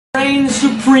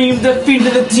Supreme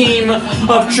defeated the team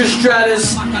of Trish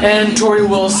Stratus and Tori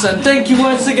Wilson. Thank you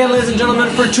once again, ladies and gentlemen,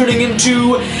 for tuning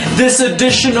into this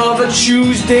edition of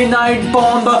Tuesday Night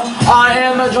Bomb. I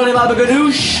am Johnny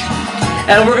Labagadoosh,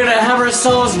 and we're going to have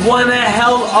ourselves one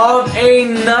hell of a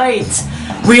night.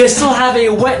 We still have a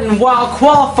Wet and Wild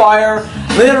qualifier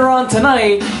later on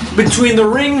tonight between the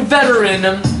ring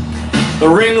veteran, the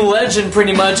ring legend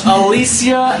pretty much,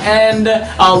 Alicia and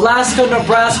Alaska,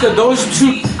 Nebraska. Those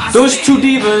two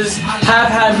divas have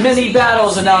had many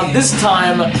battles, and now this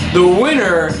time the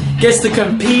winner gets to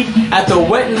compete at the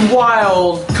Wet and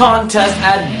Wild contest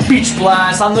at Beach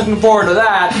Blast. I'm looking forward to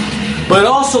that. But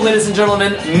also, ladies and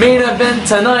gentlemen, main event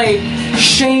tonight,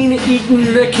 Shane Eaton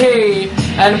McKay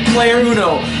and Player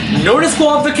Uno. No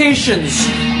disqualifications,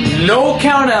 no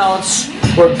countouts.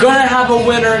 We're gonna have a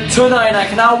winner tonight. I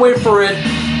cannot wait for it.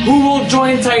 Who will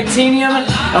join Titanium?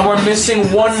 And we're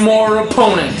missing one more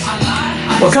opponent.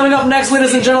 Well, coming up next,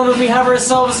 ladies and gentlemen, we have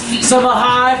ourselves some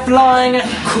high-flying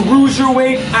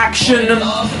cruiserweight action.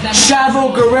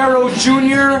 Chavo Guerrero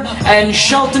Jr. and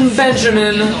Shelton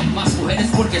Benjamin.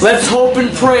 Let's hope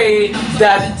and pray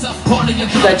that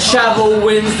Chavo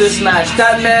wins this match.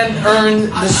 That man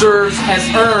deserves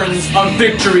and earns a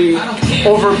victory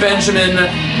over Benjamin.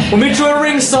 We'll meet you at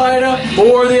ringside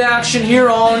for the action here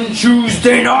on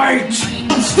Tuesday night.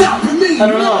 I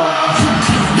don't know.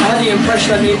 I had the impression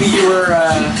that maybe you were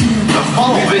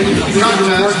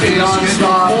working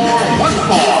non-stop.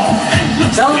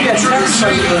 Sounds like a text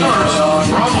from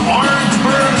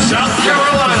Orangeburg, South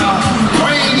Carolina,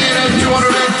 weighing in at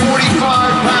 245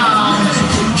 pounds,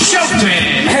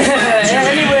 Shelton!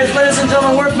 Anyways, ladies and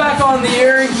gentlemen, we're back on the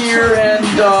air here, and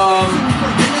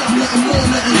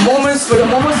moments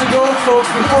ago, folks,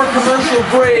 before commercial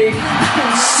break,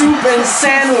 Soup and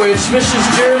Sandwich, Mrs.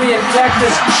 Jeremy and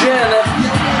Cactus Jen,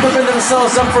 prepping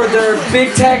themselves up for their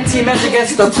big tag team match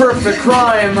against the Perfect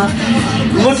Crime.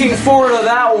 Looking forward to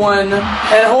that one,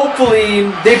 and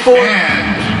hopefully they both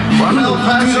do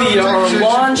the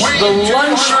lunch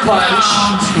punch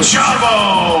to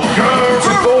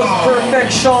both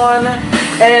Perfection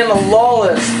and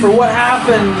Lawless for what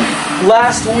happened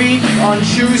last week on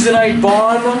Tuesday Night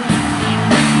Bomb.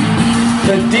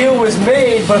 The deal was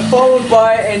made, but followed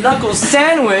by a knuckle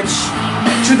sandwich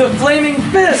to the Flaming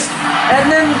Fist,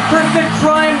 and then Perfect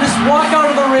Crime just walk out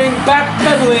of the ring,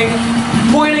 backpedaling,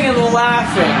 pointing and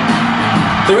laughing.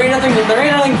 There ain't nothing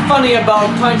funny about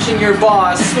punching your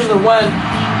boss, especially the one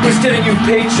who's giving you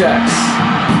paychecks.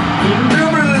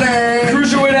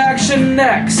 Cruiserweight action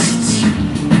next.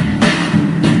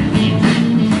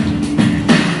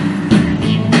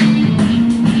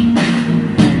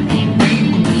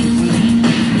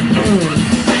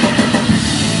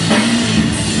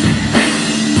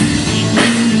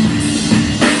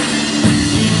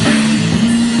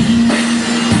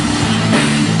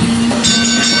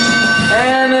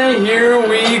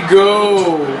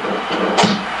 Go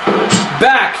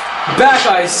back,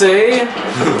 I say.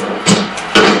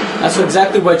 That's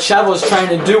exactly what Chavo's trying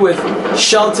to do with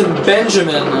Shelton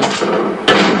Benjamin.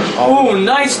 Oh,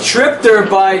 nice trip there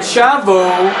by Chavo.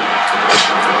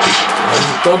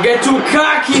 Don't get too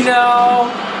cocky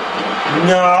now.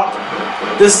 No.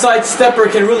 This side stepper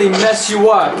can really mess you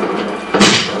up.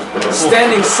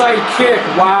 Standing side kick,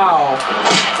 wow.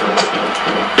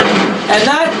 And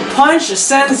that punch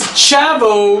sends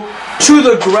Chavo to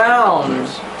the ground.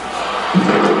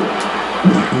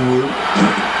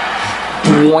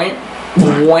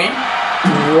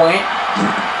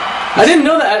 I didn't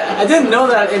know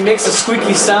that it makes a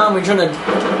squeaky sound when you're trying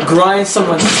to grind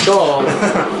someone's skull.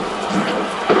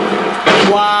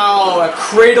 Wow, a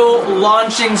cradle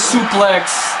launching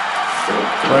suplex.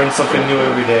 Learn something new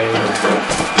every day.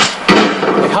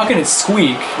 Like, how can it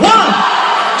squeak? 1,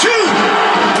 2.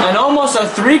 And almost a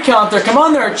 3 count there. Come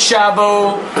on there,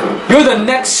 Chavo. You're the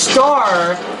next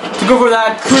star to go for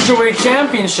that Cruiserweight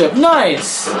Championship.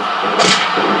 Nice.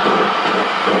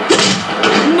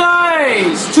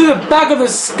 Nice. To the back of the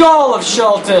skull of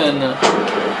Shelton.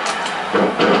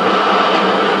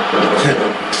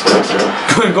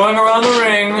 Going around the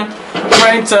ring,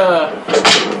 trying to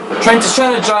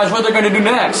strategize what they're going to do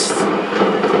next.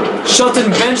 Shelton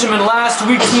Benjamin last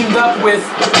week teamed up with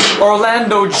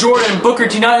Orlando Jordan, Booker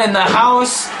T. Knight in the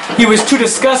house. He was too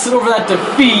disgusted over that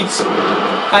defeat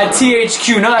at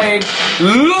THQ Night.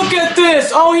 Look at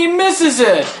this! Oh, he misses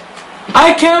it!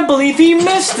 I can't believe he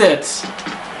missed it!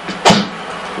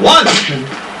 1,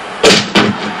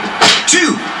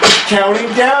 2,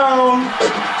 Counting down.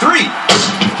 3,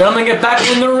 Gentlemen, get back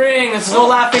in the ring. This is no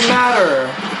laughing matter.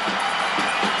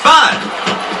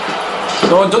 5.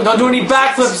 Don't do any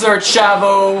backflips there,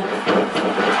 Chavo.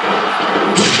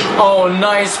 Oh,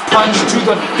 nice punch to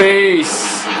the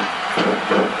face.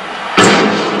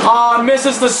 Ah,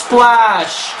 misses the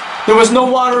splash. There was no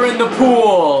water in the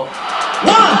pool. 1.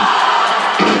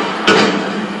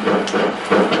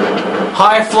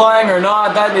 High flying or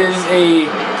not, that is a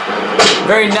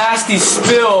very nasty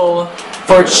spill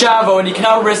for Chavo, and he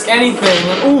cannot risk anything.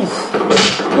 Oof.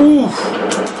 Oof.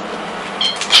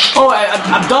 Oh,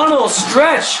 abdominal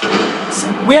stretch.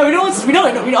 We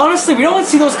honestly don't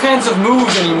see those kinds of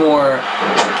moves anymore.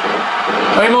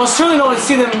 I mean, most certainly don't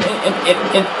see them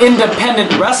in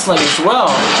independent wrestling as well.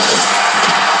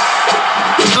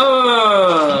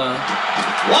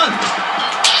 1.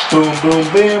 Boom, boom,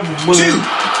 bam, boom. 2.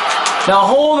 Now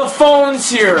hold the phones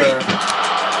here.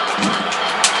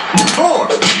 4.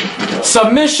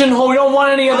 Submission hold. We don't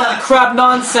want any of that crap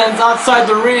nonsense outside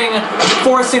the ring,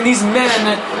 forcing these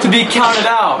men to be counted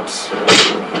out.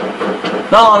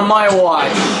 Not on my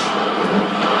watch.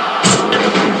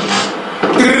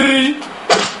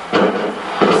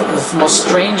 This is the most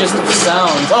strangest of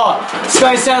sounds. Oh,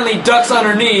 Sky Stanley ducks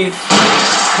underneath.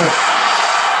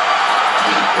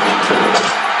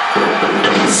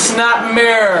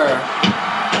 Snapmare.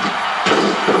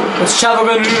 What's Chavo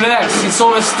gonna do next? He's so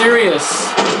mysterious.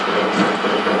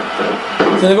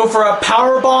 Gonna go for a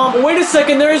power bomb. Wait a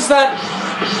second, there's that.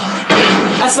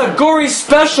 That's a gory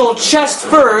special, chest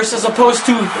first as opposed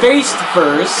to face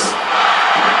first.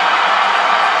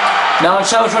 Now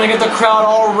Chavo's trying to get the crowd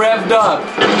all revved up.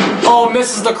 Oh,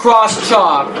 misses the cross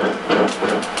chop.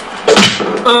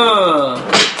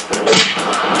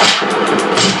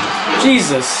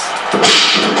 Jesus.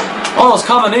 All those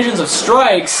combinations of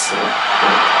strikes.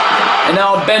 And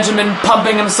now Benjamin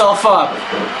pumping himself up.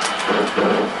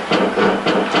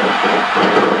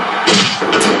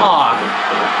 Ah.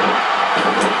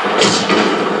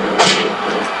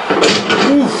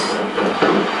 Oof.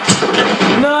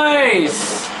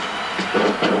 Nice.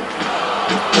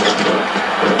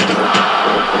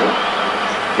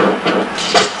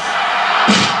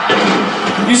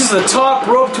 Uses the top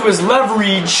rope to his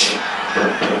leverage.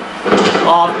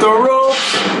 Off the rope.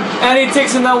 And he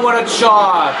takes him down. What a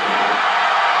chop.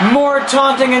 More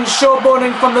taunting and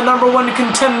showboating from the #1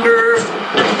 contender,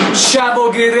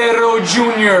 Chavo Guerrero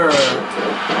Jr.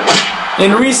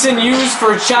 In recent use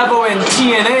for Chavo in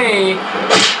TNA,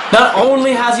 not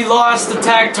only has he lost the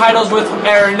tag titles with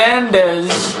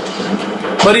Hernandez,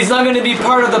 but he's not going to be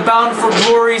part of the Bound for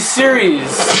Glory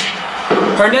series.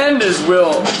 Hernandez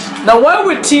will. Now, why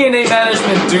would TNA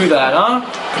management do that, huh?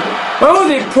 Why would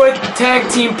they put tag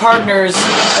team partners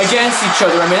against each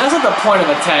other? I mean, that's not the point of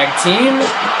a tag team.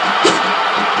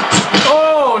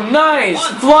 Oh, nice!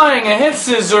 Flying a hip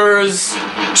scissors.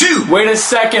 2. Wait a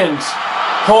second.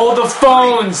 Hold the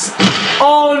phones.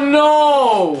 Oh,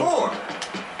 no! 4.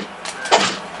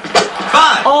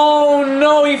 5. Oh,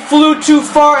 no, he flew too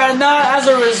far, and that, as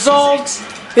a result,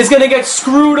 is going to get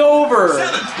screwed over.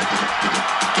 7.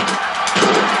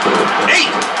 8.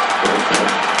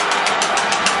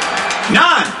 9.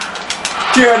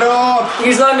 Get up!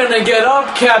 He's not going to get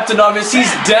up, Captain Obvious.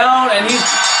 He's down, and he's...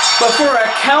 But for a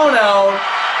count out,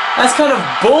 that's kind of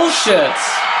bullshit.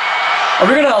 Are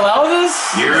we going to allow this?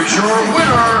 Here's your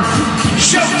winner,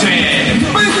 Shelton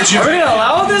Are we going to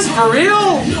allow this for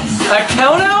real? A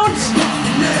count out?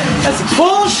 That's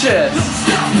bullshit.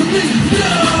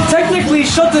 Technically,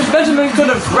 Shelton Benjamin could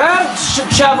have grabbed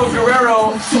Chavo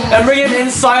Guerrero and bring him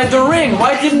inside the ring.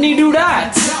 Why didn't he do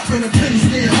that?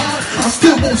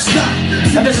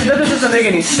 That doesn't make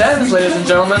any sense, ladies and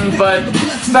gentlemen, but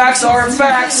facts are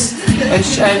facts,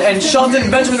 and Shelton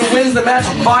Benjamin wins the match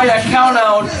via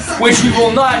countout, which we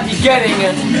will not be getting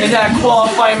in that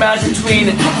qualifying match between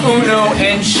Uno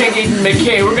and Shane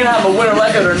McKay. We're going to have a winner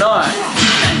like it or not.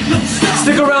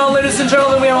 Stick around, ladies and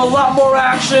gentlemen, we have a lot more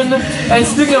action, and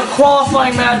speaking of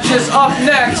qualifying matches, up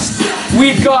next,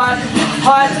 we've got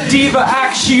Hot Diva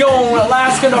Action,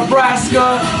 Alaska,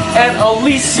 Nebraska, and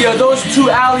Alicia. Those two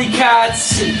alley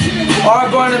cats are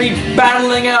going to be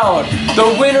battling out.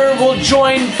 The winner will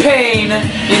join Payne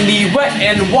in the Wet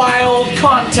and Wild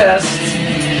contest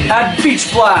at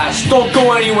Beach Blast. Don't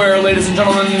go anywhere, ladies and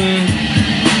gentlemen.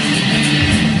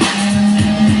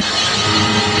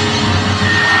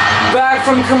 Back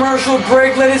from commercial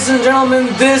break, ladies and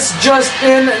gentlemen. This just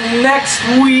in, next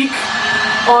week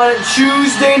on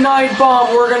Tuesday Night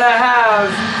Bomb, we're gonna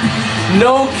have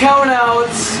no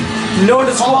countouts, no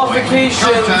disqualifications.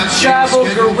 Chavo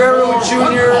Guerrero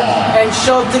Jr. and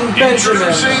Shelton Benjamin.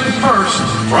 Introducing first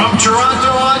from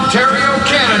Toronto, Ontario,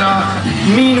 Canada.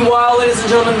 Meanwhile, ladies and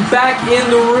gentlemen, back in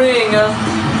the ring,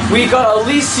 we got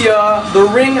Alicia, the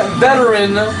ring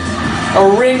veteran,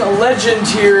 a ring legend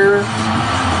here.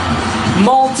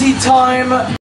 Multi-time